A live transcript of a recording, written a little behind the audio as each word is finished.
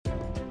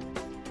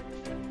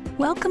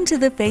Welcome to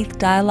the Faith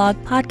Dialogue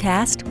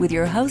podcast with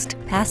your host,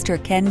 Pastor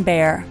Ken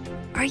Baer.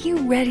 Are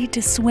you ready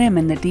to swim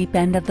in the deep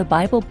end of the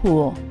Bible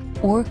pool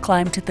or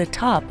climb to the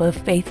top of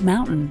Faith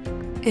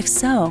Mountain? If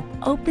so,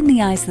 open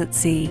the eyes that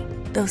see,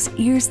 those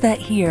ears that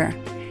hear,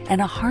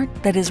 and a heart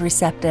that is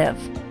receptive.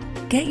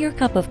 Get your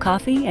cup of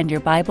coffee and your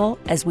Bible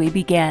as we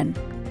begin.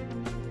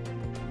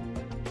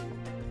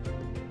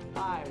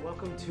 Hi,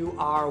 welcome to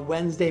our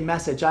Wednesday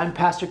message. I'm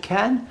Pastor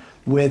Ken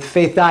with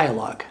Faith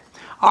Dialogue.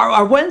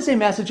 Our Wednesday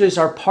messages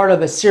are part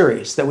of a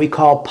series that we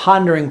call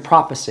Pondering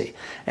Prophecy.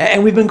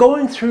 And we've been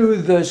going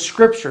through the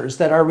scriptures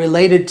that are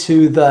related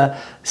to the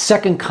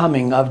second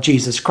coming of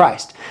Jesus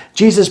Christ.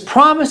 Jesus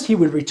promised he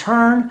would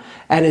return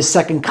at his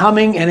second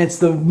coming, and it's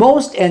the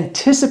most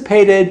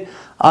anticipated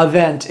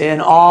event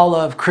in all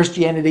of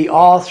Christianity,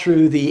 all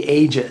through the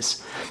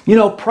ages. You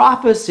know,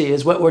 prophecy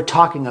is what we're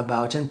talking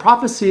about, and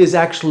prophecy is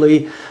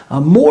actually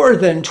more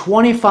than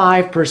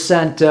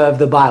 25% of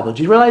the Bible.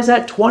 Do you realize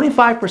that?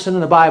 25%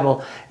 of the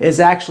Bible is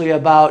actually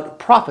about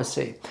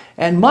prophecy,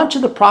 and much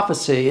of the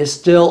prophecy is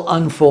still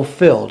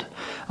unfulfilled.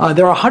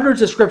 There are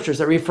hundreds of scriptures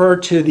that refer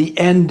to the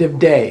end of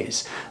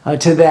days,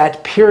 to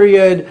that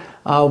period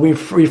we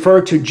refer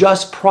to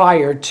just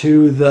prior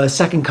to the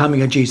second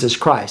coming of Jesus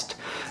Christ.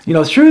 You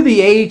know, through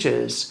the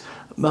ages,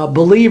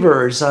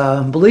 believers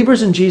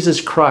in Jesus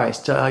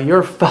Christ,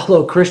 your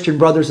fellow Christian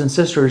brothers and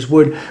sisters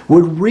would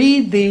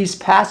read these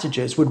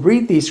passages, would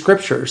read these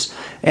scriptures,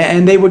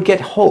 and they would get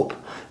hope.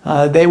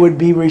 They would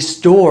be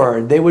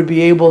restored. They would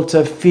be able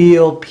to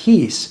feel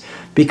peace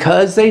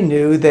because they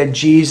knew that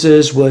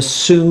Jesus was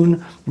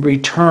soon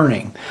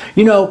returning.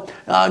 You know,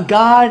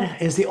 God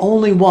is the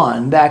only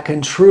one that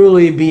can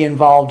truly be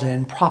involved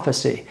in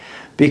prophecy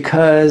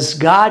because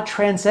God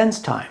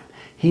transcends time.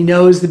 He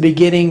knows the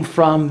beginning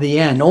from the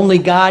end. Only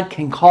God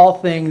can call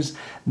things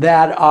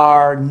that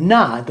are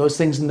not, those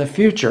things in the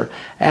future,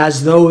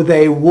 as though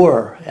they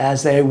were,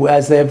 as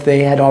if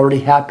they had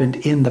already happened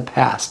in the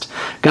past.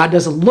 God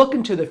doesn't look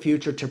into the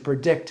future to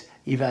predict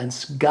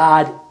events.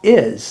 God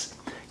is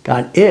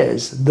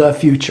the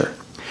future.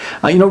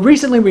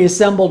 Recently we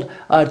assembled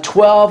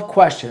 12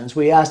 questions.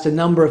 We asked a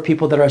number of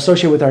people that are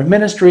associated with our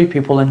ministry,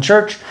 people in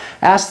church,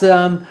 asked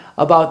them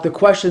about the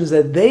questions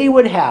that they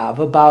would have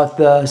about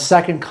the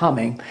second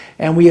coming,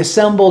 and we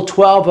assembled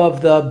 12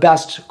 of the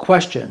best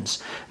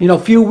questions. A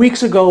few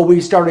weeks ago we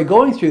started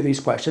going through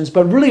these questions,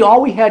 but really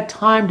all we had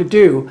time to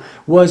do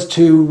was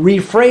to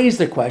rephrase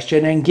the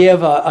question and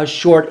give a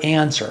short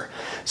answer.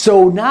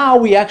 So now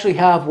we actually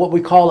have what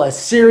we call a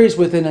series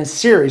within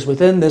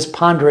this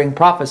Pondering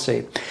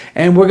Prophecy.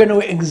 And we're going to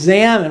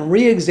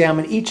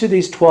re-examine each of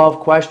these 12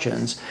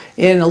 questions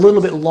in a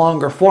little bit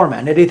longer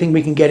format, anything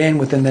we can get in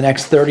within the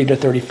next 30 to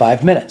 35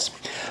 minutes.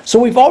 So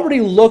we've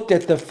already looked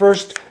at the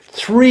first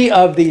three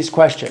of these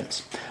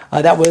questions.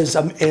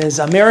 Is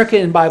America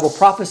in Bible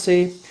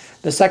prophecy?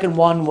 The second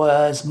one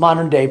was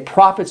modern day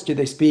prophets, do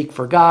they speak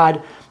for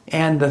God?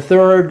 And the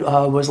third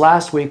was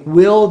last week,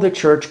 will the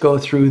church go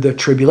through the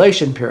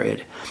tribulation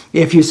period?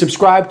 If you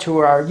subscribe to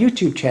our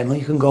YouTube channel,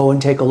 you can go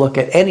and take a look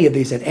at any of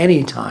these at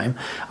any time.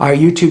 Our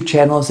YouTube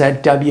channel is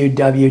at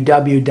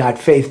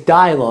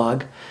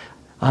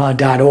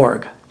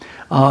www.faithdialogue.org.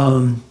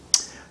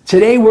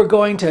 Today we're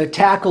going to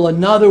tackle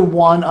another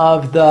one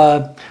of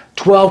the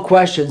 12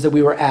 questions that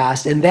we were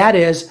asked, and that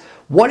is,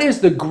 what is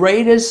the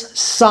greatest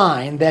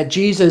sign that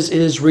Jesus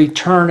is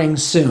returning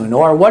soon?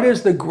 Or what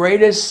is the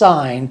greatest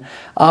sign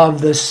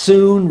of the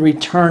soon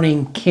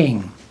returning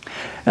King?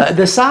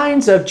 The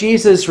signs of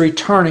Jesus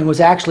returning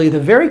was actually the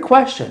very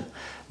question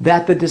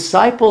that the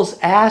disciples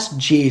asked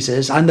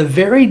Jesus on the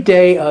very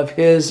day of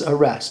his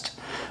arrest.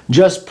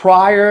 Just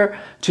prior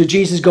to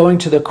Jesus going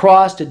to the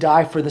cross to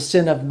die for the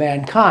sin of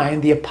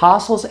mankind, the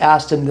apostles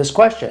asked him this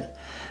question.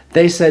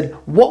 They said,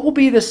 what will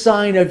be the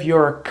sign of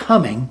your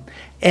coming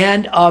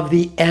and of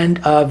the end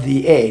of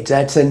the age?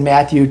 That's in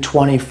Matthew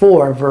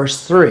 24,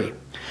 verse 3.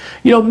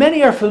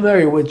 Many are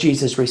familiar with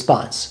Jesus'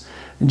 response.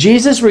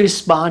 Jesus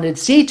responded,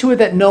 see to it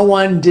that no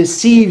one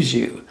deceives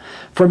you.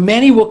 For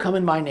many will come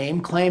in my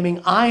name,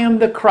 claiming I am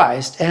the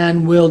Christ,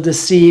 and will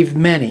deceive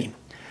many.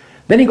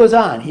 Then he goes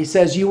on. He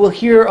says, you will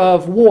hear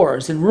of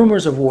wars and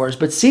rumors of wars,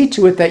 but see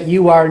to it that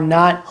you are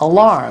not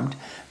alarmed.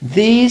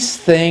 These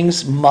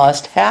things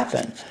must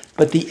happen,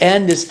 but the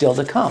end is still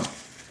to come.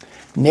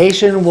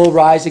 Nation will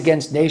rise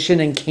against nation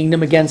and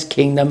kingdom against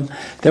kingdom.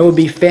 There will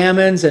be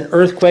famines and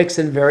earthquakes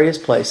in various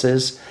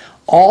places.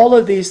 All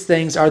of these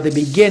things are the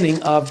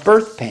beginning of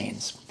birth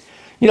pains.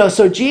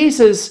 So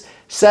Jesus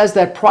says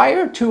that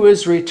prior to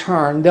his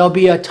return, there'll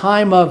be a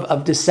time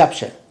of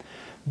deception,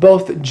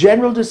 both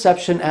general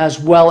deception as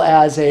well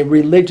as a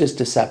religious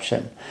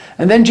deception.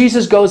 And then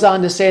Jesus goes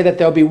on to say that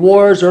there'll be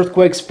wars,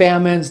 earthquakes,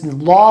 famines,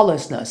 and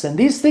lawlessness. And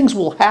these things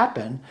will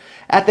happen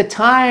at the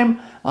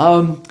time.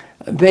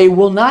 They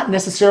will not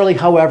necessarily,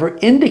 however,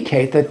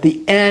 indicate that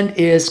the end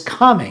is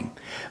coming.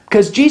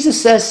 Because Jesus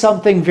says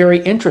something very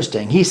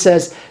interesting. He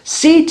says,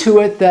 see to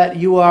it that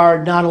you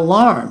are not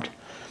alarmed.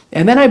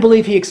 And then I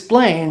believe he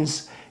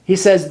explains, he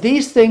says,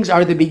 these things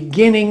are the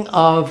beginning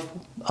of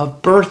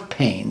of birth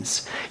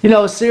pains.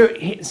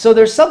 So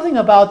there's something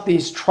about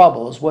these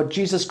troubles, what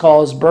Jesus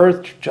calls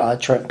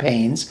birth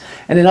pains,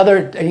 and in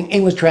other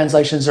English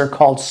translations are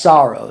called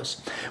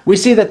sorrows. We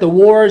see that the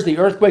wars, the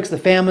earthquakes, the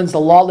famines, the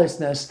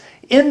lawlessness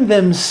in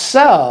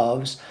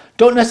themselves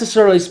don't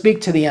necessarily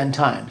speak to the end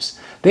times.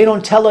 They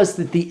don't tell us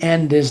that the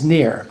end is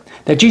near,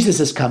 that Jesus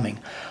is coming.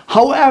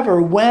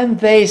 However, when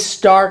they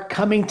start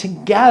coming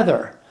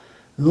together,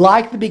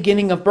 like the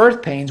beginning of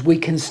birth pains, we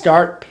can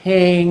start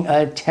paying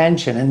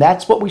attention. And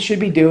that's what we should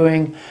be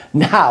doing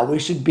now. We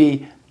should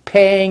be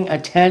paying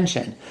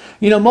attention.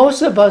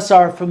 Most of us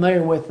are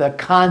familiar with the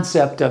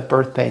concept of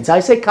birth pains.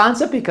 I say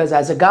concept because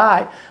as a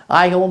guy,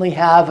 I only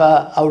have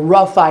a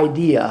rough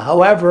idea.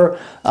 However,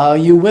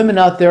 you women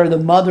out there, the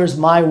mothers,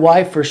 my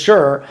wife for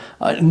sure,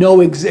 know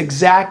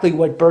exactly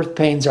what birth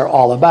pains are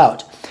all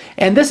about.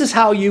 And this is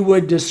how you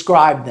would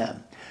describe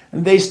them.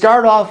 They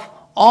start off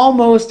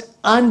almost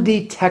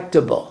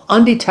undetectable.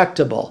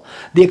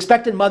 The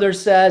expectant mother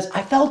says,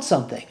 I felt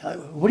something.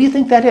 What do you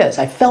think that is?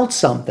 I felt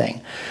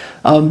something.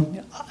 Then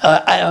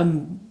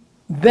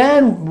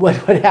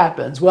what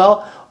happens?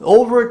 Well,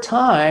 over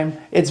time,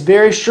 it's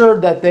very sure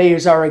that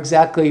these are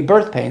exactly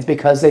birth pains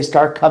because they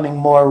start coming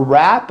more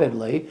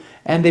rapidly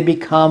and they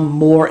become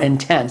more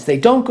intense. They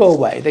don't go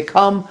away. They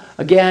come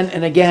again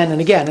and again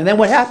and again. And then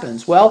what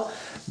happens? Well,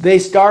 they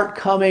start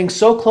coming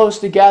so close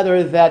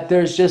together that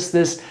there's just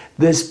this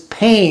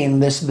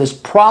pain, this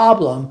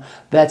problem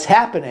that's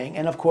happening.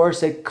 And of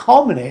course, it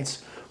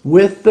culminates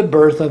with the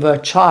birth of a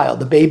child.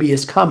 The baby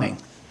is coming.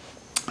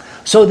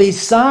 So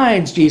these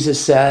signs, Jesus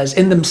says,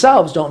 in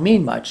themselves don't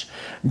mean much.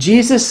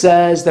 Jesus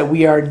says that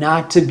we are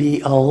not to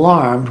be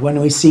alarmed when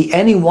we see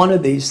any one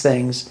of these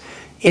things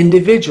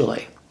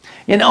individually.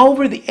 And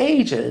over the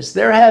ages,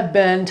 there have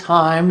been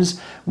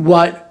times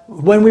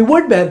when we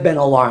would have been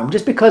alarmed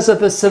just because of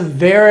the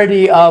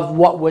severity of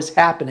what was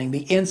happening,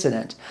 the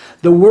incident.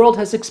 The world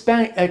has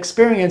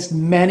experienced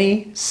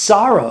many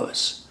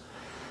sorrows,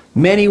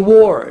 many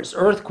wars,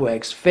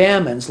 earthquakes,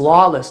 famines,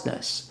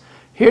 lawlessness.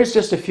 Here's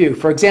just a few.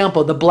 For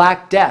example, the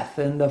Black Death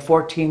in the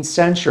 14th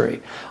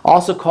century,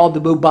 also called the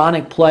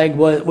bubonic plague,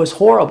 was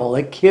horrible.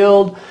 It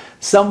killed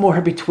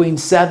somewhere between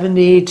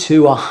 70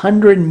 to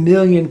 100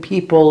 million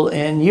people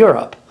in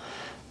Europe.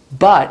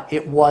 But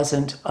it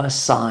wasn't a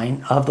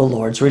sign of the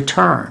Lord's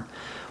return.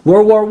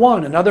 World War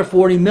I, another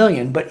 40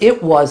 million, but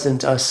it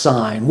wasn't a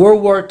sign.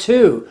 World War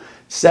II,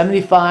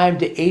 75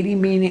 to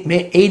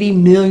 80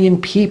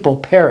 million people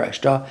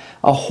perished. A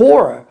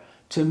horror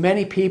to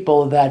many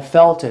people that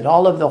felt it.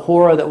 All of the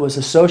horror that was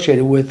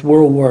associated with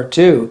World War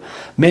II.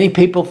 Many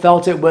people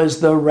felt it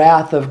was the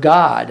wrath of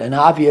God, an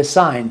obvious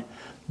sign,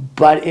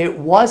 but it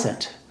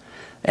wasn't.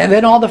 And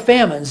then all the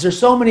famines. There's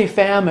so many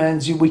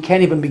famines, we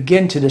can't even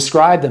begin to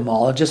describe them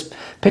all. I'll just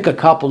pick a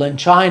couple. In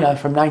China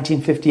from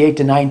 1958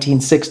 to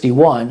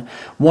 1961,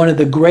 one of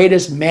the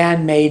greatest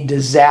man-made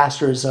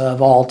disasters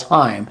of all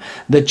time.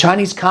 The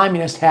Chinese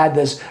communists had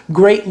this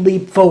great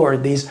leap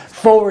forward. These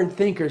forward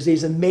thinkers,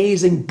 these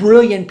amazing,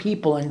 brilliant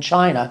people in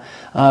China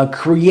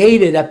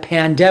created a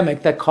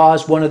pandemic that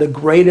caused one of the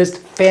greatest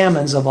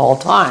famines of all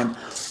time.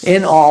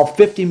 In all,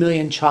 50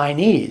 million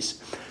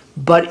Chinese.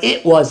 But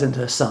it wasn't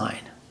a sign.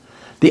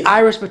 The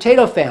Irish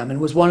potato famine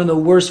was one of the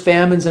worst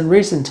famines in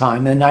recent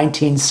time in the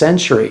 19th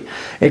century.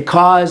 It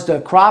caused a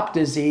crop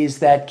disease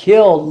that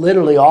killed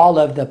literally all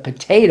of the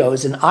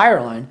potatoes in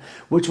Ireland,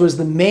 which was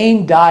the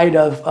main diet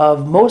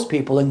of most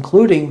people,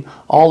 including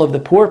all of the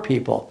poor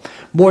people.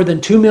 More than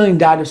 2 million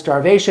died of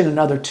starvation,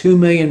 another 2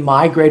 million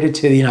migrated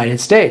to the United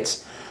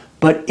States.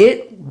 But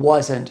it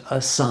wasn't a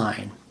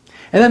sign.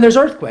 And then there's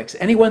earthquakes.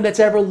 Anyone that's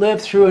ever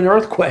lived through an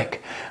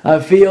earthquake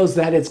feels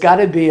that it's got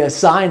to be a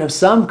sign of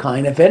some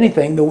kind. If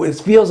anything, it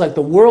feels like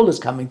the world is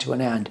coming to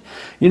an end.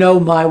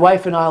 My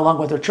wife and I, along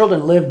with our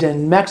children, lived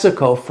in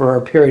Mexico for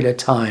a period of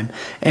time.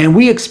 And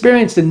we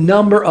experienced a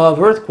number of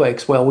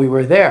earthquakes while we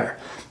were there.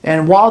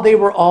 And while they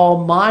were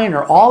all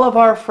minor, all of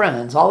our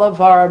friends, all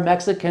of our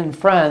Mexican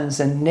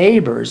friends and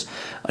neighbors,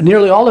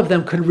 nearly all of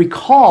them could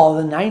recall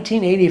the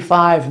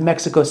 1985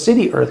 Mexico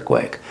City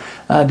earthquake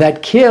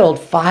that killed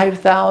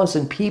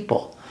 5,000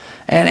 people.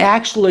 And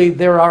actually,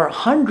 there are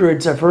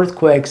hundreds of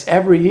earthquakes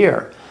every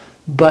year.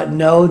 But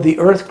no, the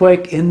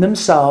earthquake in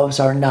themselves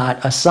are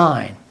not a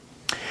sign.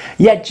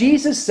 Yet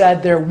Jesus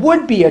said there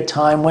would be a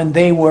time when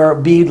they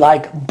would be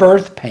like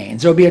birth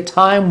pains. There will be a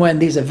time when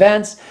these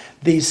events,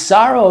 these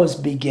sorrows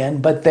begin,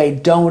 but they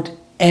don't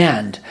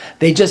end.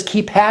 They just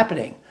keep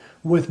happening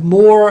with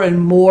more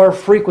and more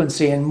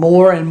frequency and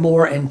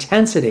more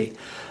intensity.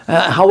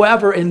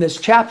 However, in this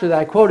chapter that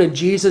I quoted,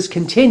 Jesus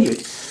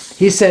continued.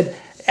 He said,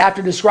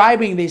 after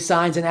describing these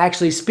signs and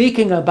actually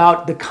speaking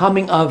about the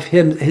coming of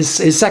him,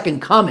 his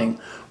second coming,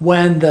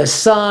 when the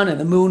sun and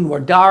the moon were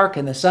dark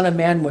and the Son of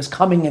Man was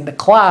coming in the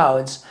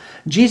clouds,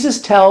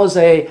 Jesus tells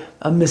a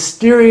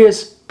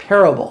mysterious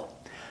parable.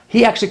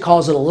 He actually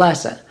calls it a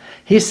lesson.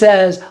 He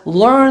says,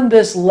 learn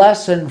this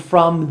lesson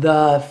from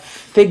the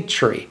fig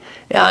tree.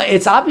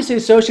 It's obviously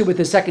associated with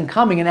the second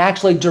coming and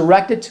actually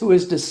directed to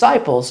his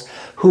disciples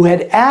who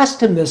had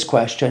asked him this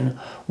question,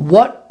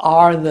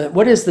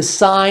 what is the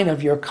sign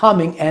of your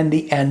coming and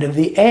the end of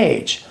the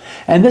age?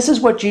 And this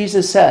is what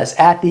Jesus says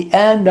at the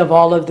end of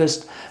all of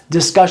this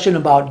discussion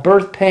about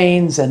birth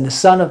pains and the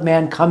Son of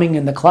Man coming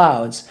in the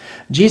clouds.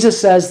 Jesus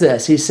says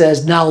this, he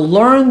says, now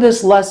learn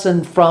this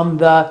lesson from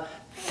the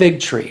fig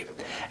tree.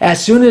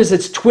 As soon as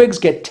its twigs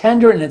get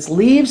tender and its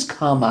leaves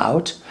come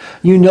out,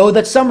 you know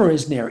that summer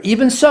is near.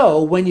 Even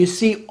so, when you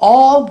see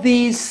all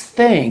these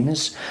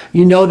things,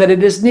 you know that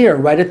it is near,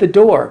 right at the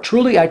door.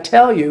 Truly, I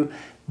tell you,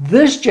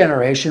 this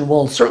generation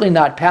will certainly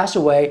not pass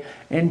away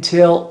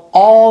until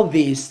all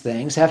these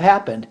things have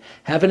happened.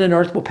 Heaven and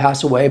earth will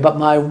pass away, but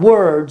my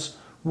words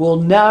will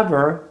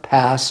never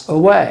pass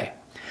away.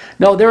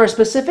 Now, there are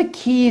specific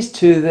keys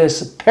to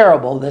this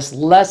parable, this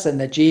lesson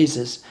that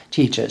Jesus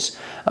teaches.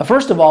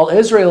 First of all,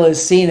 Israel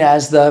is seen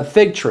as the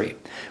fig tree.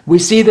 We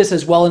see this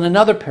as well in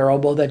another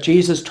parable that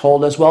Jesus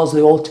told, as well as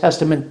the Old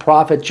Testament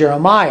prophet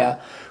Jeremiah,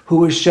 who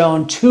was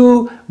shown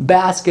two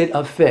baskets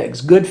of figs,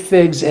 good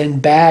figs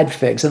and bad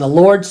figs. And the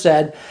Lord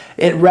said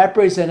it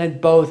represented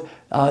both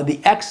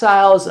the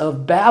exiles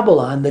of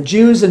Babylon, the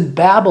Jews in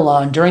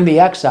Babylon during the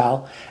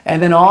exile,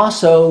 and then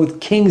also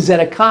King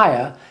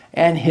Zedekiah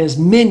and his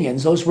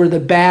minions. Those were the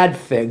bad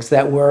figs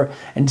that were,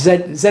 and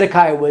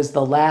Zedekiah was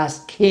the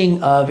last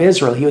king of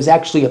Israel. He was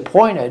actually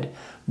appointed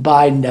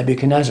by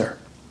Nebuchadnezzar.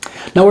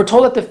 Now we're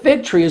told that the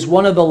fig tree is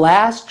one of the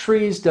last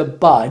trees to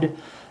bud,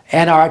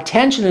 and our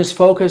attention is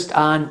focused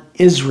on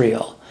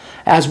Israel.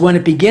 As when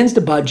it begins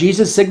to bud,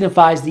 Jesus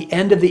signifies the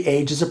end of the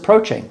age is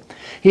approaching.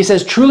 He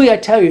says, truly I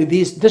tell you,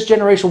 this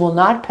generation will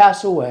not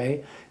pass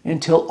away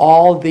until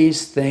all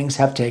these things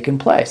have taken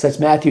place.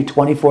 That's Matthew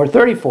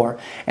 24:34.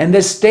 And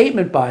this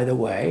statement, by the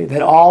way,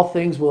 that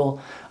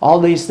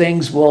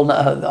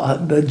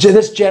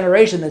this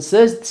generation that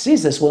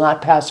sees this will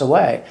not pass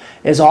away,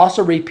 is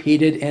also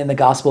repeated in the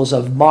Gospels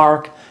of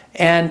Mark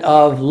and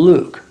of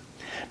Luke.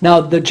 Now,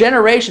 the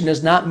generation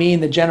does not mean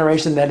the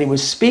generation that he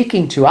was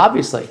speaking to,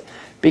 obviously,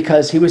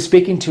 because he was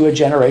speaking to a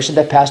generation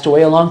that passed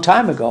away a long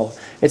time ago.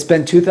 It's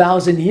been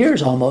 2,000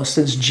 years almost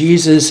since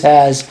Jesus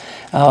has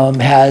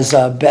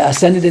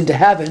ascended into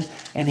heaven,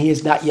 and he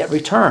has not yet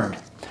returned.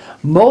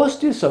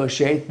 Most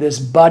associate this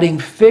budding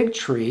fig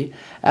tree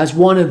as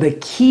one of the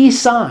key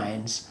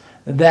signs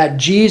that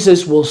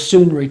Jesus will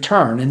soon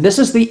return. And this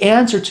is the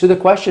answer to the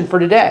question for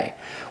today.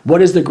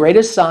 What is the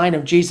greatest sign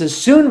of Jesus'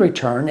 soon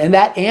return? And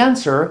that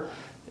answer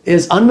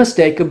is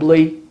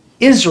unmistakably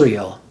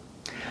Israel.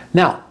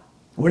 Now,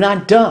 we're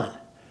not done,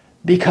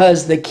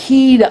 because the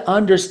key to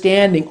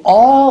understanding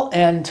all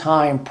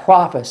end-time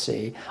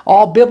prophecy,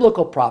 all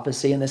biblical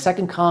prophecy in the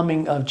second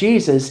coming of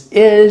Jesus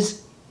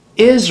is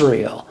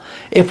Israel.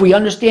 If we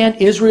understand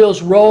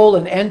Israel's role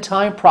in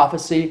end-time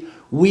prophecy,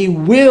 we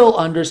will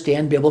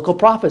understand biblical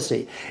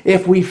prophecy.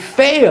 If we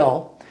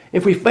fail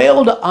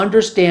to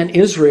understand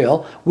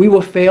Israel, we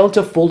will fail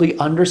to fully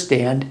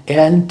understand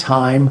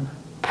end-time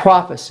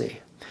prophecy.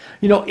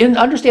 You know, in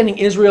understanding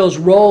Israel's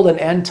role in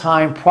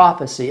end-time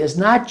prophecy is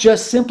not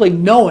just simply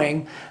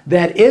knowing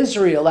that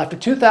Israel, after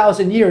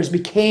 2,000 years,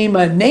 became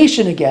a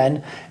nation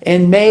again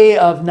in May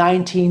of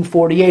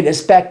 1948. As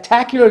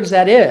spectacular as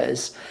that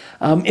is,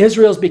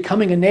 Israel's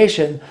becoming a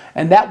nation,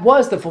 and that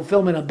was the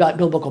fulfillment of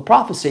biblical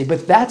prophecy,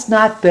 but that's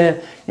not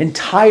the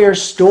entire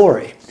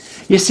story.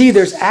 You see,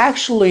 there's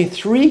actually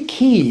three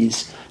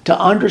keys to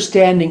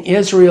understanding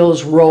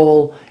Israel's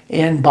role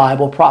in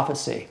Bible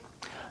prophecy.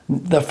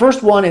 The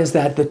first one is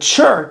that the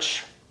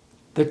church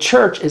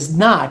is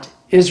not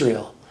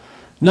Israel.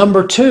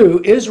 Number two,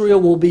 Israel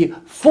will be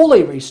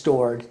fully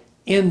restored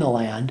in the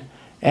land.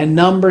 And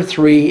number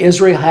three,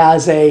 Israel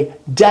has a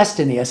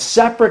destiny, a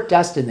separate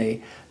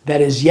destiny that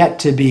is yet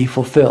to be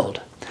fulfilled.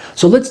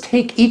 So let's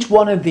take each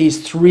one of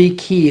these three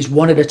keys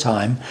one at a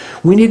time.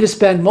 We need to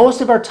spend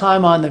most of our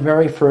time on the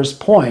very first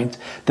point.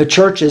 The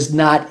church is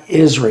not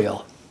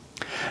Israel.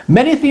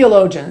 Many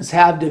theologians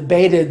have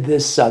debated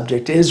this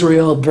subject,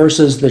 Israel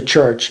versus the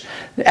church,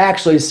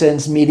 actually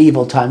since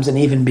medieval times and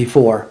even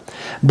before,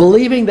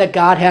 believing that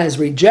God has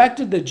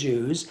rejected the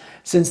Jews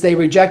since they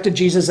rejected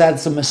Jesus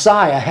as the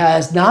Messiah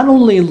has not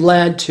only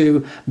led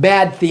to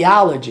bad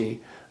theology,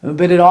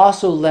 but it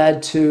also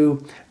led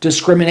to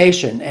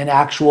discrimination and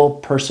actual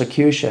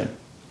persecution.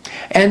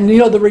 And you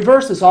know, the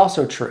reverse is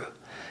also true,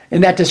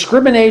 in that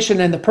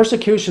discrimination and the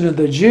persecution of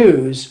the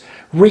Jews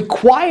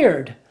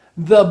required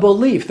the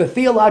belief, the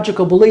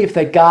theological belief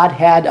that God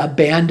had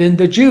abandoned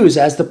the Jews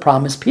as the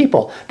promised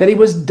people, that he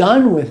was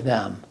done with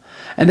them,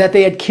 and that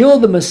they had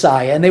killed the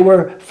Messiah and they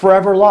were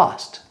forever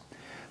lost.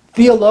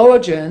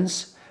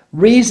 Theologians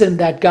reasoned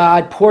that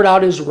God poured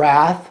out his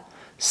wrath,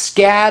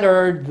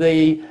 scattered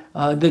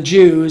the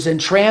Jews, and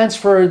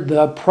transferred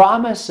the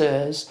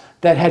promises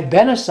that had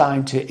been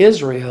assigned to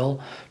Israel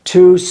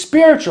to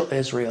spiritual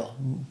Israel,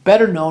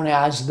 better known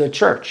as the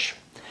church.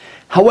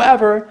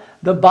 However,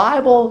 the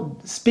Bible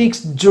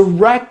speaks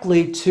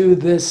directly to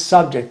this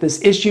subject,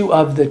 this issue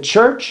of the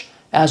church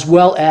as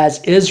well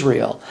as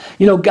Israel.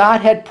 You know,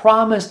 God had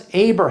promised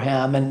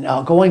Abraham, and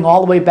going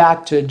all the way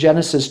back to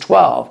Genesis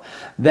 12,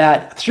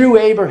 that through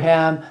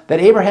Abraham, that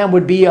Abraham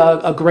would be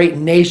a great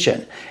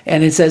nation.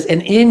 And it says,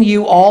 and in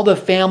you all the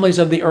families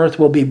of the earth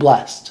will be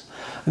blessed.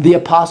 The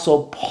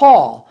Apostle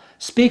Paul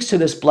speaks to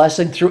this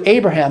blessing through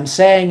Abraham,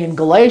 saying in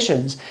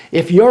Galatians,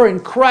 if you're in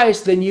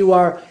Christ, then you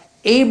are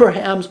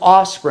Abraham's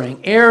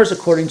offspring, heirs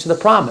according to the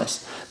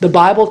promise. The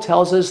Bible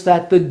tells us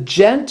that the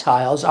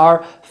Gentiles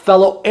are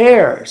fellow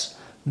heirs,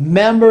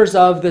 members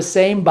of the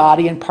same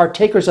body and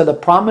partakers of the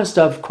promise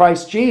of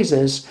Christ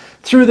Jesus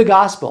through the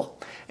gospel.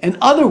 In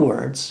other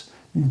words,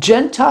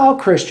 Gentile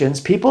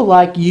Christians, people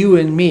like you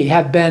and me,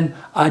 have been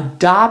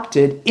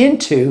adopted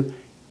into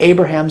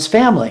Abraham's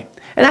family.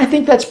 And I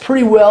think that's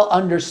pretty well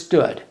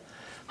understood.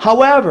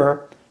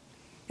 However,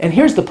 and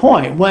here's the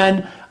point,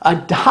 when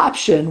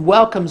adoption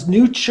welcomes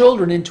new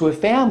children into a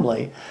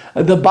family,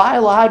 the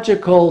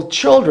biological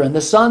children,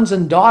 the sons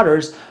and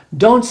daughters,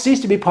 don't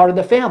cease to be part of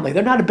the family.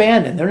 They're not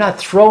abandoned. They're not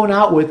thrown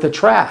out with the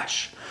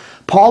trash.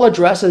 Paul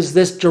addresses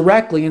this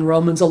directly in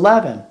Romans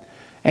 11.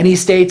 And he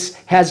states,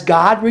 has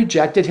God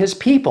rejected his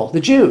people,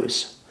 the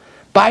Jews?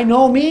 By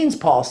no means,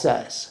 Paul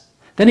says.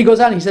 Then he goes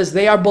on, he says,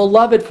 they are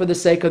beloved for the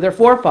sake of their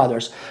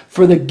forefathers,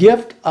 for the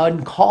gift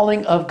and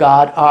calling of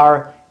God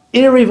are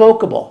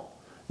irrevocable.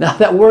 Now,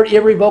 that word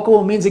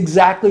irrevocable means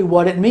exactly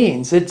what it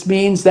means. It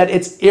means that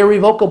it's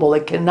irrevocable.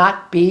 It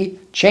cannot be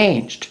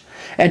changed.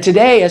 And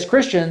today, as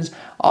Christians,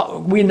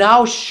 we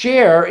now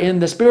share in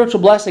the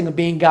spiritual blessing of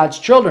being God's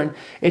children.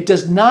 It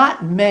does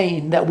not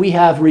mean that we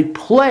have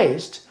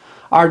replaced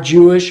our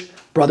Jewish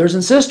brothers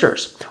and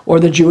sisters, or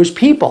the Jewish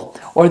people,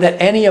 or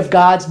that any of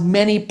God's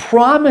many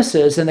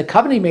promises in the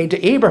covenant he made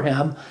to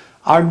Abraham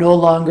are no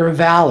longer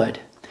valid.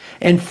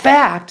 In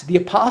fact, the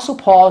Apostle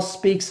Paul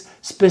speaks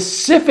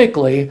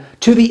specifically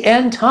to the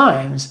end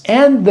times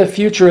and the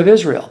future of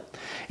Israel.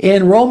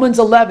 In Romans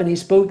 11, he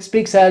speaks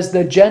that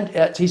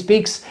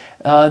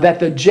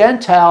the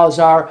Gentiles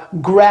are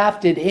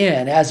grafted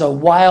in as a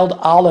wild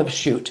olive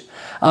shoot.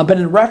 But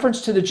in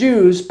reference to the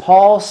Jews,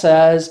 Paul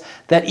says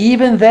that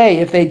even they,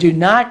 if they do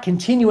not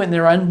continue in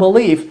their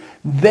unbelief,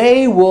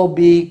 they will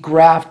be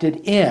grafted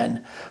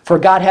in. For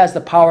God has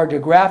the power to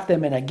graft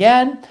them in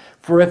again.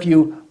 For if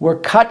you were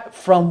cut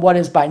from what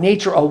is by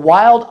nature a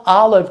wild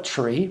olive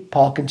tree,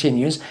 Paul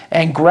continues,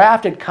 and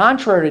grafted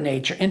contrary to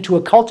nature into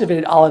a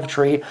cultivated olive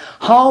tree,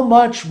 how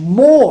much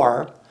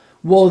more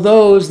will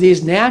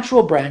these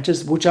natural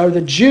branches, which are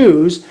the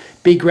Jews,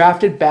 be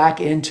grafted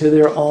back into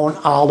their own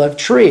olive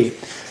tree?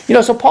 You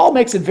know, so Paul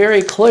makes it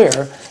very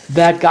clear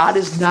that God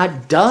is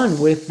not done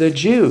with the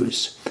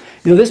Jews.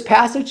 You know, this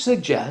passage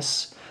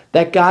suggests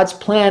that God's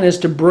plan is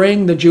to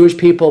bring the Jewish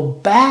people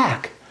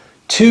back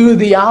to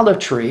the olive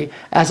tree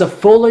as a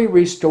fully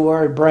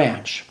restored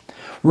branch.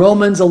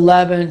 Romans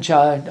 11,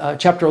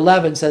 chapter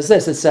 11 says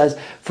this. It says,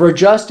 for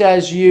just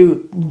as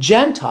you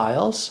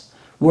Gentiles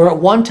were at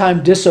one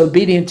time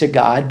disobedient to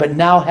God, but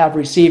now have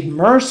received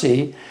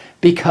mercy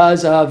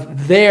because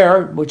of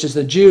their, which is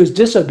the Jews'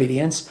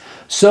 disobedience,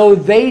 so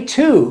they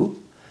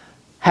too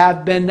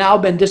have now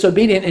been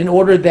disobedient in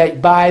order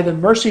that by the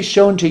mercy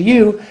shown to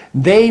you,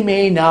 they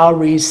may now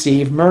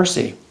receive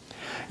mercy.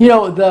 You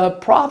know, the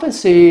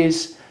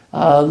prophecies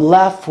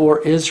left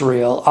for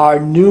Israel are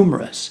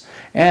numerous,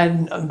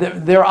 and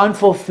they're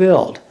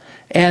unfulfilled.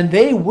 And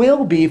they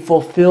will be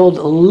fulfilled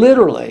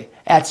literally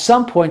at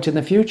some point in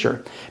the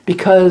future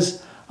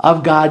because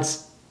of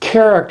God's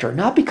character.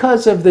 Not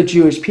because of the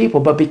Jewish people,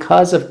 but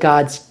because of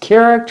God's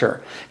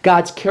character.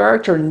 God's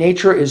character and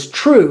nature is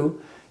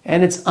true,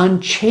 and it's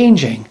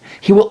unchanging.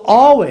 He will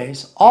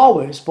always,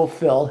 always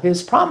fulfill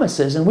his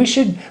promises, and we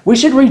should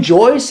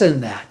rejoice in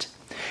that.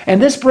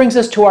 And this brings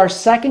us to our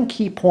second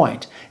key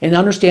point in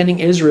understanding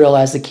Israel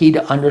as the key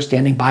to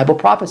understanding Bible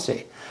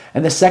prophecy.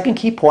 And the second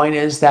key point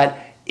is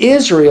that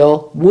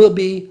Israel will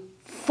be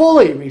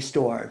fully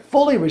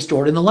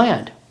restored in the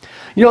land.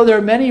 You know, there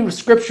are many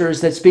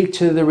scriptures that speak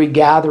to the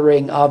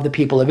regathering of the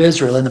people of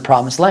Israel in the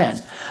promised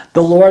land.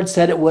 The Lord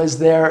said it was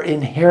their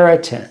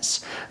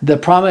inheritance. The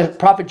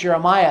prophet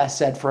Jeremiah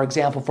said, for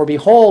example, for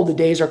behold, the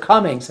days are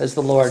coming, says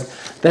the Lord,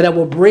 that I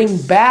will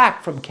bring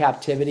back from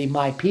captivity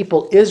my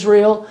people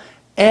Israel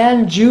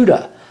and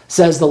Judah,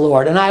 says the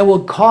Lord, and I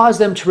will cause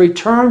them to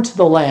return to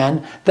the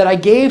land that I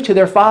gave to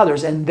their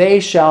fathers, and they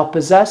shall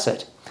possess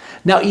it.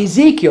 Now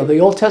Ezekiel, the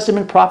Old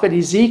Testament prophet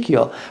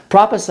Ezekiel,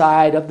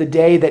 prophesied of the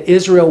day that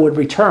Israel would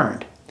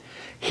return.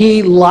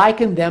 He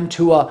likened them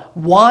to a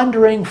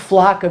wandering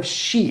flock of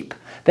sheep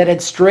that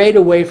had strayed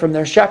away from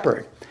their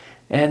shepherd.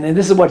 And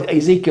this is what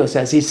Ezekiel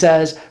says. He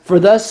says, for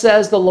thus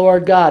says the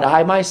Lord God,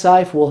 I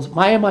myself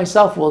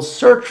will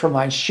search for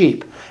my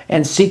sheep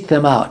and seek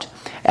them out,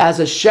 as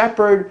a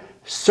shepherd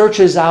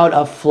searches out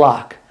a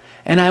flock.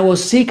 And I will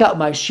seek out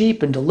my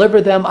sheep and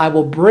deliver them. I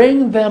will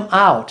bring them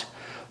out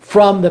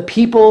from the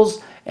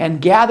peoples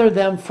and gather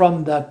them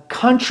from the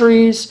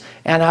countries,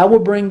 and I will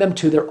bring them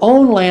to their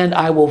own land.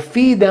 I will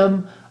feed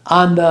them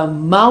on the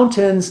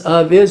mountains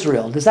of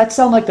Israel. Does that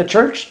sound like the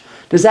church?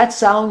 Does that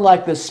sound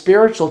like the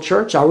spiritual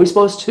church? Are we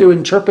supposed to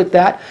interpret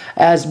that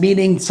as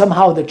meaning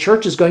somehow the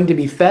church is going to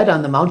be fed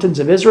on the mountains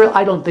of Israel?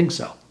 I don't think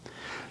so.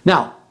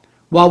 Now,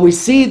 while we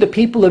see the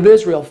people of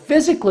Israel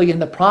physically in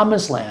the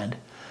promised land,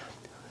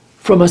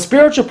 from a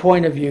spiritual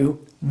point of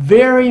view,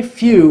 very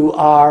few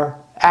are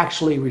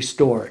actually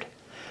restored.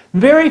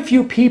 Very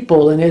few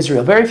people in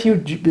Israel, very few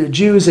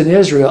Jews in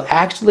Israel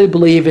actually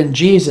believe in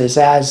Jesus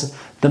as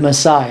the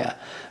Messiah.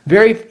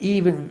 Very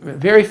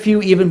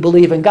few even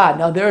believe in God.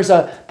 Now there's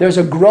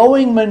a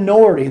growing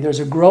minority, there's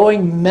a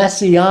growing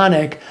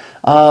messianic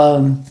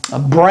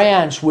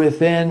branch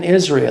within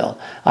Israel.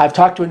 I've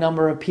talked to a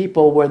number of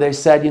people where they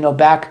said,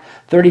 back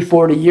 30,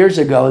 40 years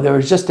ago, there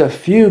was just a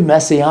few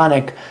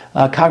messianic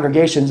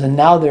congregations, and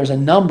now there's a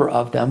number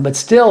of them, but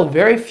still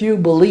very few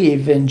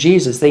believe in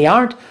Jesus. They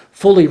aren't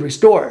fully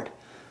restored.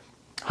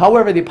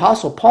 However, the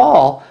Apostle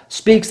Paul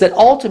speaks that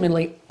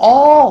ultimately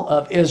all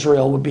of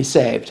Israel would be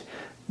saved,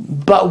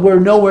 but we're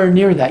nowhere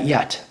near that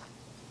yet.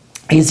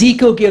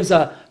 Ezekiel gives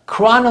a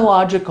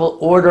chronological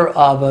order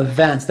of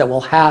events that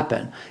will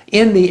happen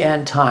in the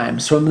end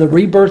times, from the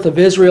rebirth of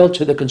Israel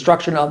to the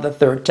construction of the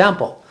third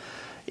temple.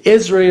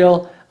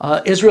 Israel's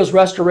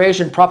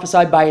restoration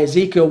prophesied by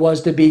Ezekiel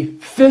was to be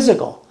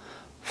physical,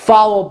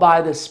 followed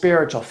by the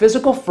spiritual.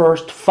 Physical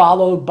first,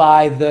 followed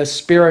by the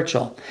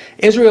spiritual.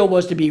 Israel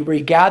was to be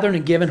regathered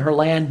and given her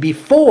land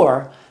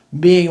before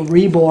being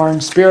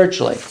reborn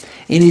spiritually.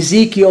 In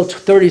Ezekiel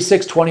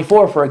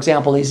 36:24, for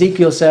example,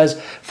 Ezekiel says,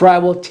 "For I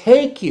will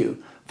take you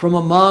from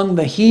among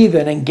the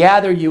heathen and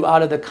gather you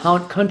out of the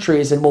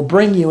countries and will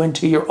bring you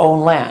into your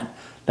own land."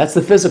 That's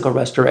the physical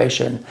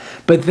restoration.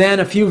 But then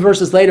a few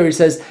verses later he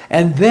says,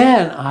 "And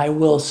then I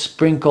will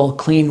sprinkle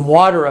clean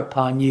water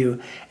upon you,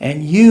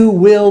 and you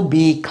will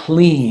be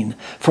clean.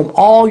 From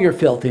all your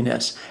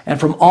filthiness and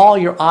from all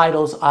your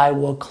idols I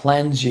will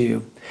cleanse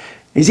you."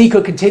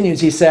 Ezekiel continues,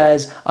 he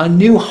says, "A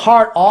new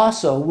heart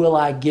also will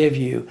I give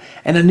you,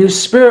 and a new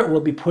spirit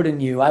will be put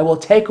in you. I will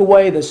take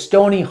away the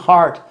stony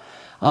heart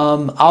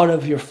out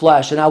of your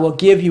flesh, and I will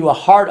give you a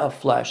heart of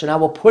flesh, and I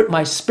will put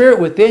my spirit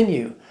within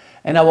you,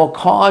 and I will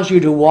cause you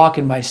to walk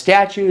in my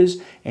statutes,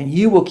 and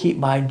you will keep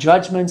my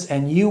judgments,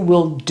 and you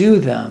will do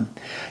them."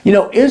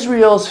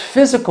 Israel's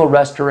physical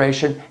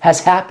restoration has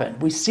happened.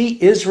 We see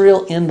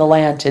Israel in the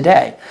land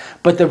today,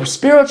 but the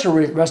spiritual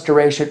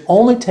restoration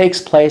only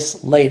takes place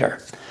later.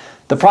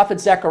 The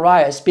prophet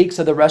Zechariah speaks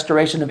of the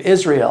restoration of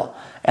Israel,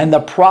 and the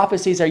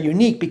prophecies are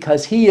unique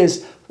because he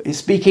is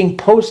speaking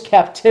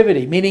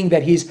post-captivity, meaning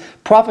that he's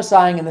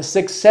prophesying in the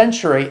 6th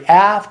century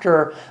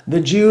after the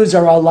Jews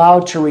are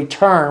allowed to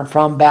return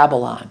from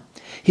Babylon.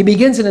 He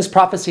begins in his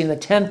prophecy in the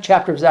 10th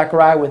chapter of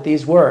Zechariah with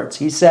these words.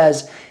 He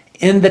says,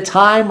 "In the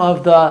time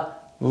of the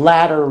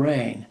latter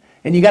rain."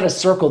 And you got to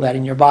circle that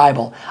in your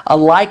Bible. A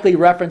likely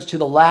reference to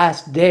the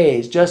last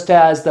days, just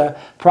as the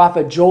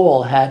prophet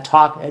Joel had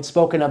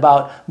spoken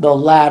about the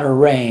latter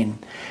rain.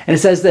 And it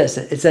says this,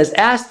 it says,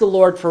 "Ask the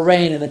Lord for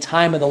rain in the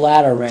time of the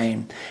latter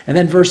rain." And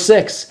then verse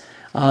 6,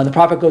 the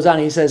prophet goes on,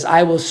 he says,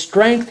 "I will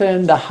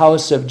strengthen the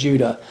house of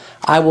Judah.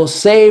 I will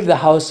save the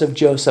house of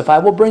Joseph. I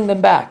will bring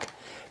them back,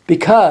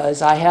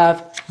 because I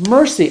have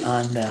mercy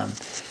on them.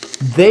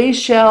 They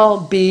shall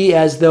be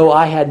as though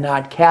I had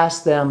not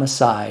cast them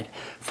aside.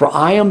 For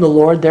I am the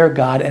Lord their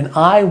God, and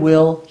I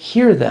will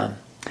hear them."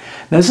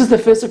 Now, this is the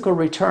physical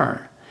return.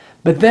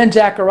 But then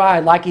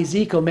Zechariah, like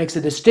Ezekiel, makes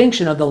a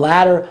distinction of the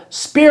latter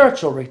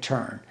spiritual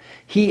return.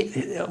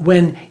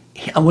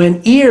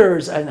 When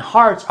ears and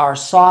hearts are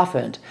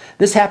softened,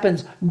 this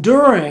happens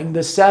during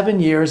the 7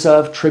 years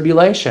of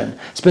tribulation,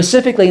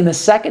 specifically in the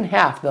second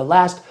half, the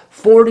last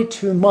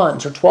 42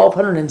 months or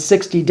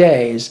 1260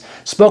 days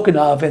spoken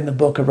of in the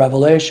book of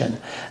Revelation.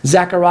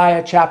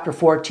 Zechariah chapter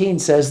 14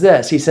 says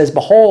this. He says,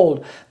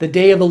 "Behold, the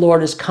day of the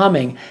Lord is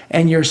coming,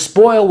 and your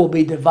spoil will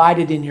be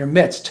divided in your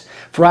midst.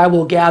 For I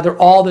will gather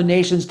all the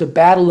nations to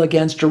battle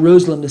against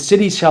Jerusalem. The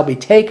cities shall be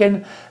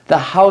taken, the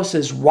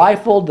houses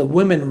rifled, the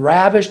women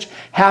ravished.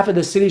 Half of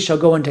the city shall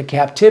go into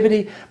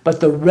captivity,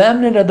 but the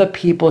remnant of the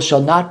people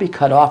shall not be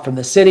cut off from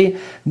the city.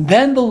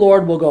 Then the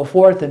Lord will go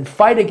forth and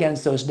fight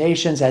against those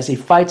nations as he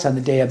fights on the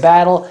day of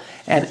battle.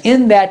 And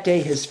in that day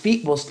his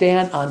feet will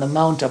stand on the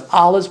Mount of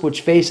Olives,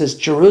 which faces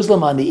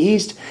Jerusalem on the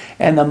east.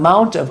 And the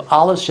Mount of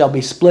Olives shall be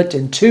split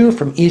in two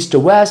from east to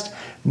west,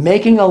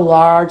 making a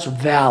large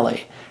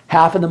valley.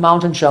 Half of the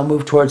mountain shall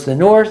move towards the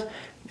north,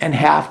 and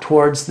half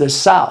towards the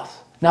south."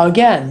 Now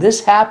again,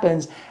 this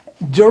happens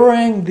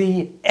during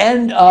the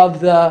end of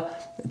the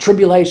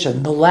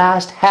tribulation, the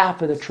last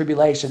half of the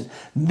tribulation.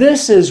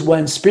 This is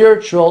when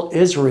spiritual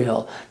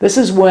Israel, this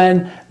is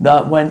when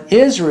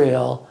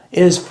Israel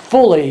is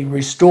fully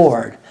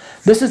restored.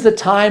 This is the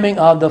timing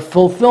of the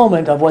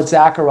fulfillment of what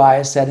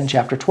Zechariah said in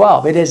chapter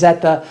 12. It is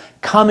at the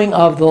coming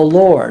of the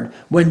Lord,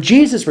 when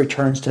Jesus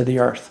returns to the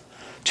earth,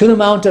 to the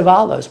Mount of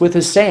Olives with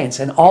his saints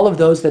and all of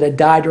those that had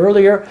died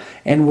earlier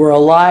and were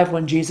alive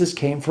when Jesus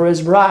came for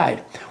his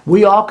bride.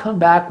 We all come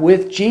back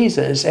with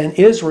Jesus, and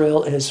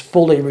Israel is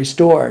fully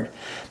restored.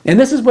 And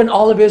this is when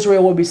all of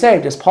Israel will be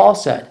saved, as Paul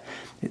said.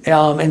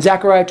 In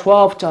Zechariah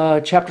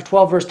 12, chapter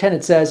 12, verse 10,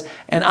 it says,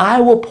 "And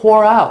I will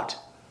pour out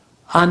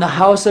on the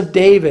house of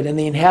David and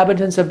the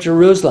inhabitants of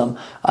Jerusalem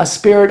a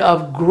spirit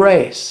of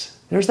grace."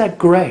 There's that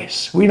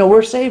grace. We know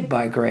we're saved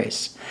by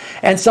grace.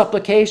 "And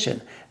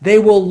supplication. They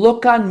will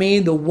look on me,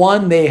 the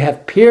one they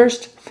have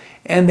pierced,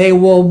 and they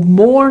will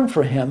mourn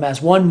for him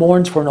as one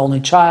mourns for an only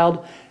child,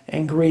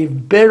 and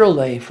grieve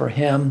bitterly for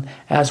him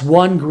as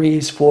one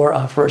grieves for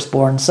a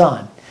firstborn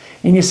son."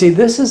 And you see,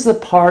 this is the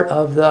part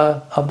of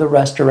the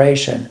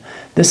restoration.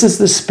 This is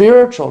the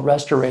spiritual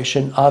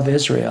restoration of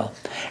Israel.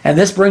 And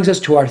this brings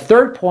us to our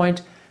third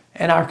point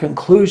and our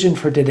conclusion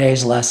for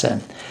today's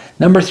lesson.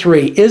 Number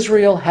 3,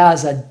 Israel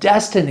has a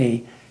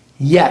destiny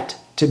yet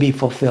to be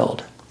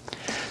fulfilled.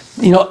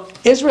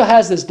 Israel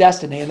has this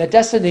destiny, and that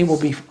destiny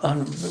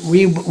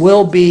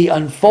will be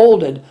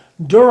unfolded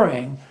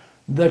during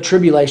the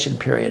tribulation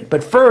period.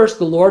 But first,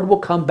 the Lord will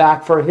come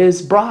back for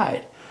his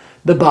bride,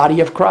 the body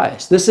of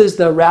Christ. This is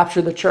the rapture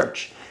of the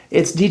church.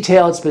 It's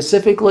detailed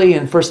specifically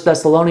in 1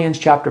 Thessalonians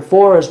chapter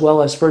 4 as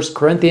well as 1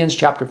 Corinthians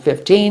chapter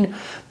 15.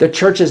 The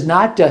church is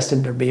not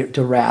destined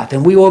to wrath,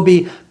 and we will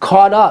be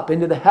caught up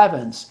into the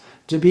heavens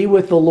to be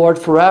with the Lord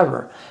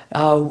forever.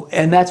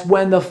 And that's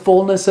when the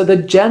fullness of the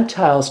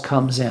Gentiles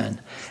comes in.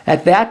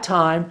 At that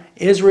time,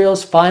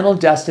 Israel's final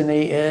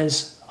destiny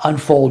is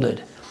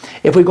unfolded.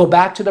 If we go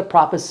back to the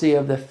prophecy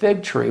of the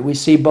fig tree, we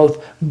see both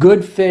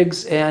good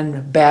figs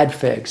and bad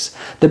figs.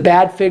 The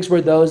bad figs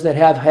were those that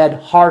have had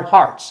hard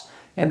hearts,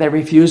 and they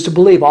refuse to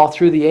believe all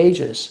through the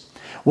ages.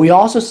 We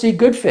also see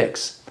good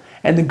figs.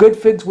 And the good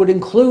figs would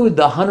include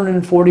the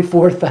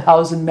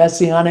 144,000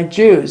 Messianic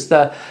Jews,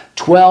 the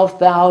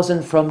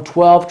 12,000 from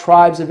 12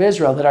 tribes of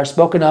Israel that are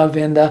spoken of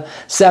in the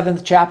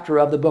 7th chapter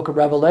of the book of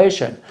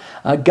Revelation.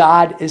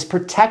 God is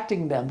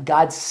protecting them.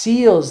 God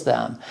seals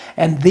them.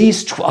 And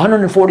these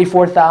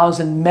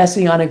 144,000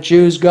 Messianic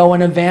Jews go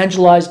and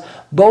evangelize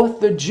both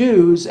the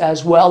Jews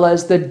as well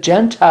as the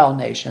Gentile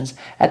nations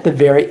at the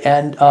very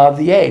end of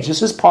the age.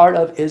 This is part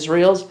of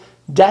Israel's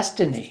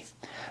destiny.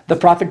 The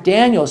prophet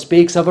Daniel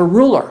speaks of a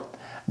ruler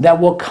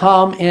that will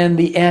come in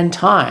the end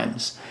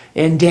times.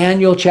 In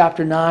Daniel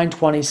chapter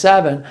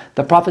 9:27,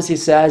 the prophecy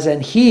says,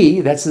 "And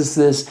he," that's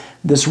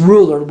this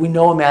ruler, we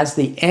know him as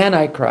the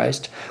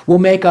Antichrist, "will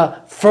make a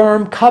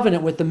firm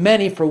covenant with the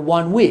many for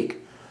 1 week."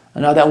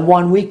 Now that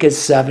 1 week is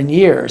 7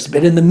 years.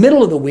 But in the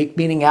middle of the week,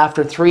 meaning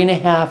after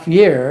 3.5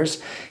 years,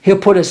 he'll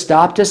put a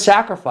stop to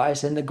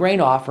sacrifice and the grain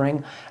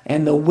offering,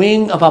 and the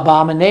wing of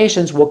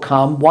abominations will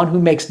come, one who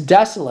makes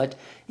desolate,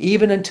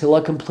 even until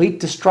a complete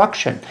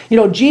destruction.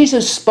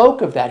 Jesus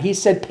spoke of that. He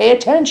said, pay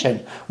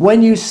attention.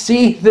 When you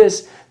see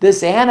this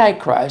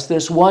Antichrist,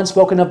 this one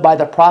spoken of by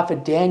the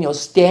prophet Daniel,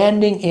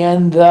 standing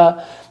in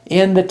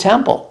the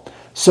temple.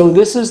 So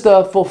this is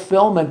the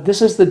fulfillment.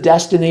 This is the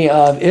destiny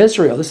of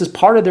Israel. This is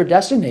part of their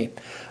destiny.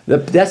 The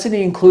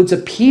destiny includes a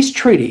peace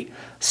treaty,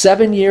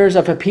 7 years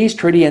of a peace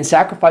treaty and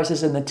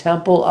sacrifices in the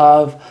temple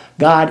of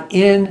God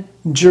in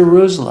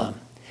Jerusalem.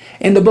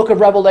 In the book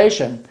of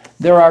Revelation,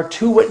 there are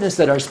 2 witnesses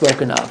that are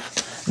spoken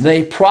of.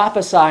 They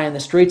prophesy in the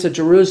streets of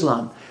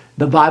Jerusalem.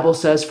 The Bible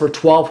says for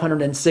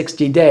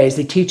 1,260 days.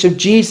 They teach of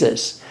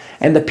Jesus.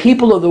 And the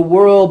people of the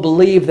world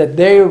believe that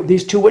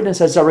these 2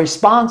 witnesses are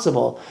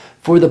responsible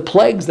for the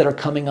plagues that are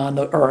coming on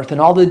the earth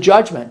and all the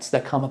judgments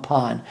that come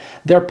upon.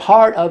 They're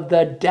part of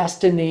the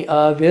destiny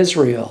of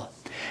Israel.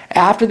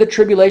 After the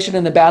tribulation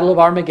and the battle of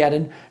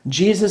Armageddon,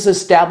 Jesus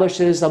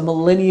establishes a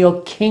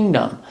millennial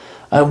kingdom,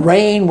 a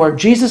reign where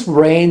Jesus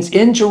reigns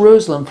in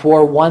Jerusalem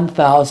for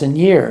 1,000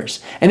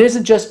 years. And it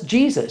isn't just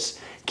Jesus.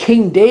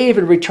 King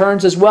David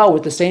returns as well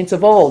with the saints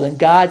of old. And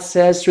God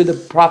says through the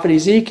prophet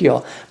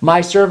Ezekiel, "My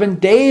servant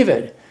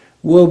David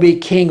will be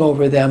king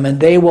over them,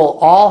 and they will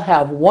all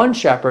have one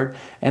shepherd,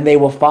 and they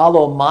will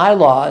follow my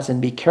laws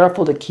and be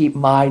careful to keep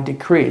my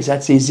decrees."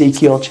 That's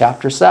Ezekiel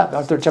chapter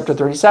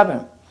 37.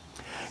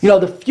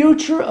 The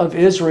future of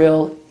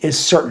Israel is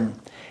certain.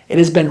 It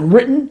has been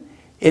written.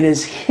 It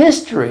is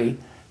history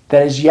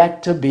that is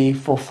yet to be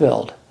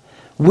fulfilled.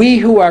 We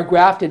who are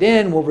grafted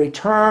in will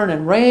return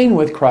and reign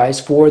with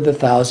Christ for the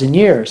 1,000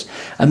 years,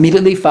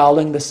 immediately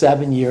following the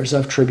 7 years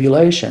of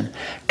tribulation.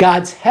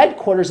 God's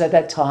headquarters at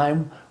that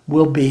time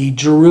will be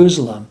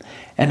Jerusalem.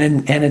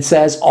 And it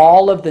says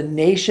all of the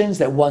nations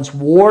that once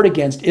warred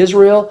against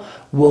Israel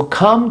will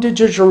come to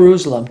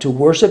Jerusalem to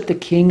worship the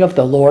King of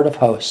the Lord of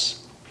hosts.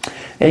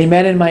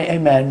 Amen and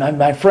amen.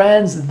 My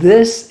friends,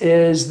 this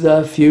is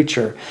the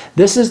future.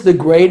 This is the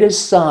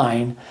greatest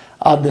sign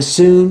of the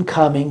soon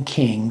coming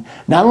King.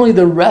 Not only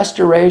the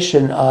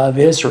restoration of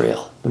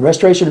Israel,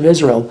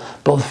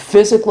 both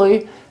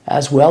physically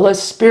as well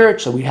as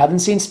spiritually. We haven't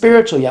seen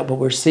spiritual yet, but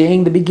we're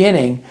seeing the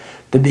beginning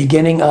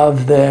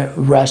of the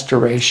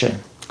restoration.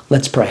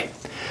 Let's pray.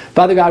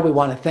 Father God, we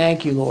want to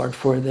thank you, Lord,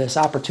 for this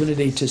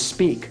opportunity to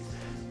speak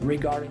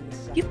regarding this.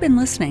 You've been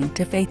listening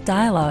to Faith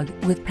Dialogue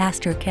with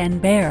Pastor Ken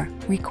Baer,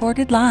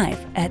 recorded live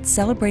at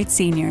Celebrate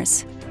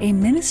Seniors, a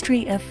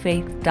ministry of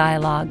Faith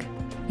Dialogue.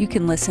 You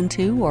can listen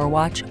to or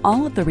watch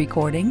all of the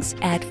recordings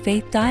at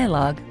Faith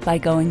Dialogue by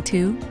going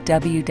to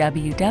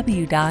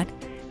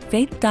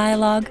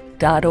www.faithdialogue.com.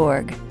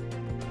 faithdialogue.org.